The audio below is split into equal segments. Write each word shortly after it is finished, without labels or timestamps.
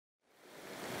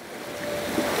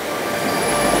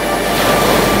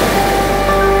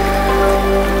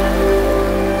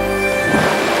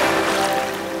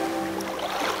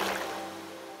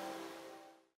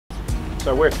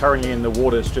currently in the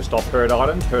waters just off Heard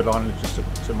Island. Heard Island is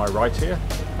just to my right here.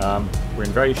 We're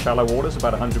in very shallow waters,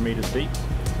 about 100 meters deep.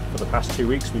 For the past 2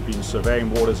 weeks we've been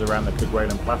surveying waters around the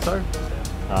Kerguelen Plateau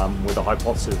with a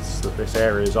hypothesis that this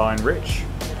area is iron rich.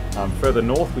 Further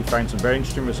north we found some very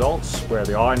interesting results where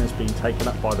the iron has been taken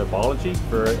up by the biology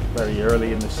very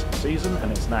early in this season,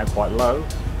 and it's now quite low.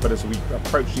 But as we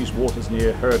approach these waters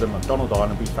near Heard and McDonald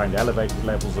Island, we found elevated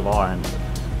levels of iron,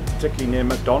 particularly near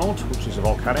McDonald, which is a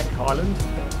volcanic island.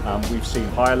 We've seen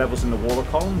higher levels in the water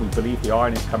column. We believe the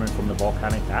iron is coming from the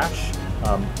volcanic ash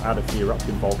out of the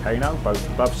erupting volcano, both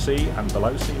above sea and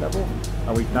below sea level.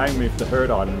 And we've now moved to Heard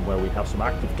Island, where we have some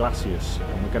active glaciers,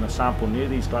 and we're going to sample near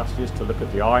these glaciers to look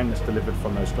at the iron that's delivered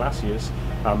from those glaciers,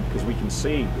 because we can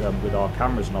see with our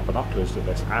cameras and our binoculars that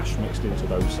there's ash mixed into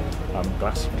those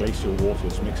glacial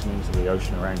waters, mixing into the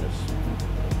ocean around us.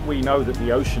 We know that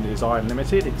the ocean is iron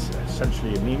limited, it's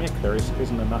essentially anemic, there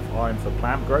isn't enough iron for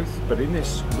plant growth, but in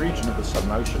this region of the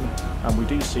Southern Ocean we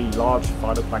do see large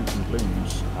phytoplankton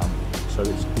blooms, so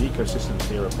the ecosystems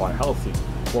here are quite healthy.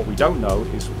 What we don't know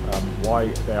is why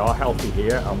they are healthy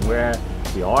here and where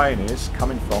the iron is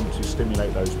coming from to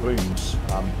stimulate those blooms.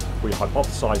 We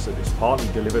hypothesize that it's partly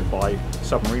delivered by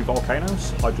submarine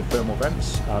volcanoes, hydrothermal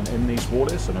vents in these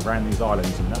waters and around these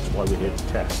islands, and that's why we're here to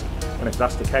test. And if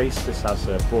that's the case, this has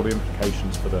broader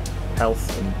implications for the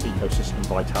health and ecosystem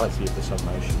vitality of the Southern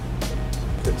Ocean.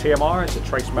 The TMR is a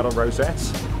trace metal rosette.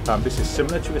 This is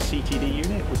similar to a CTD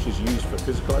unit, which is used for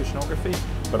physical oceanography,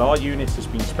 but our unit has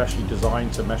been specially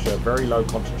designed to measure very low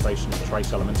concentrations of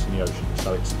trace elements in the ocean.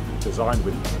 So it's designed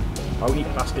with only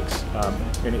plastics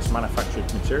in its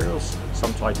manufactured materials,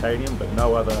 some titanium, but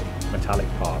no other metallic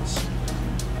parts.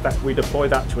 We deploy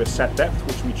that to a set depth,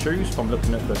 which we choose from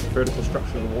looking at the vertical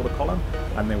structure of the water column,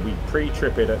 and then we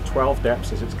pre-trip it at 12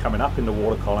 depths as it's coming up in the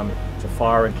water column to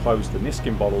fire and close the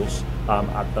Niskin bottles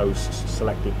at those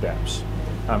selected depths.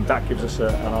 That gives us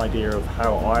an idea of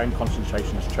how iron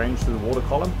concentrations change through the water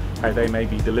column, how they may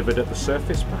be delivered at the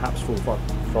surface, perhaps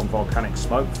from volcanic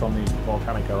smoke from the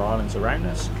volcanic islands around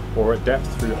us, or at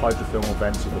depth through hydrothermal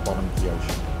vents at the bottom of the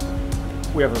ocean.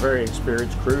 We have a very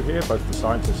experienced crew here, both the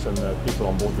scientists and the people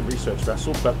on board the research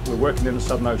vessel, but we're working in the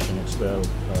Southern Ocean. It's the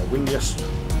windiest,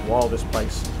 wildest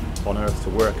place on Earth to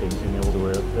work in all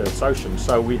the Earth's ocean.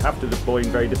 So we have to deploy in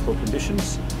very difficult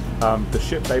conditions. The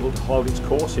ship's able to hold its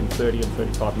course in 30 and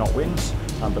 35 knot winds,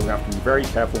 but we have to be very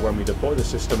careful when we deploy the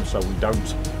system so we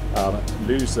don't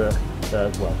lose the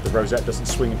rosette doesn't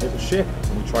swing and hit the ship,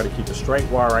 and we try to keep a straight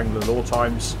wire angle at all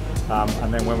times.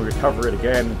 And then when we recover it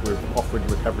again, we're offering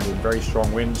recovery in very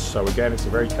strong winds. So again, it's a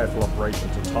very careful operation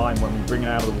to time when we bring it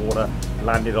out of the water,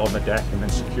 land it on the deck, and then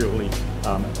securely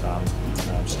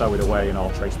stow it away in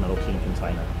our trace metal clean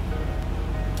container.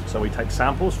 So we take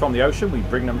samples from the ocean, we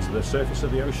bring them to the surface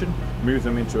of the ocean, move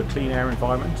them into a clean air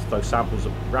environment. Those samples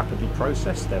are rapidly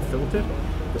processed, they're filtered.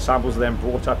 The samples are then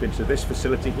brought up into this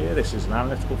facility here. This is an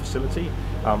analytical facility.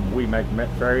 We make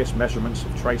various measurements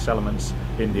of trace elements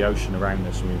in the ocean around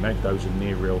us, and we make those in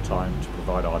near real time to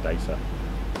provide our data.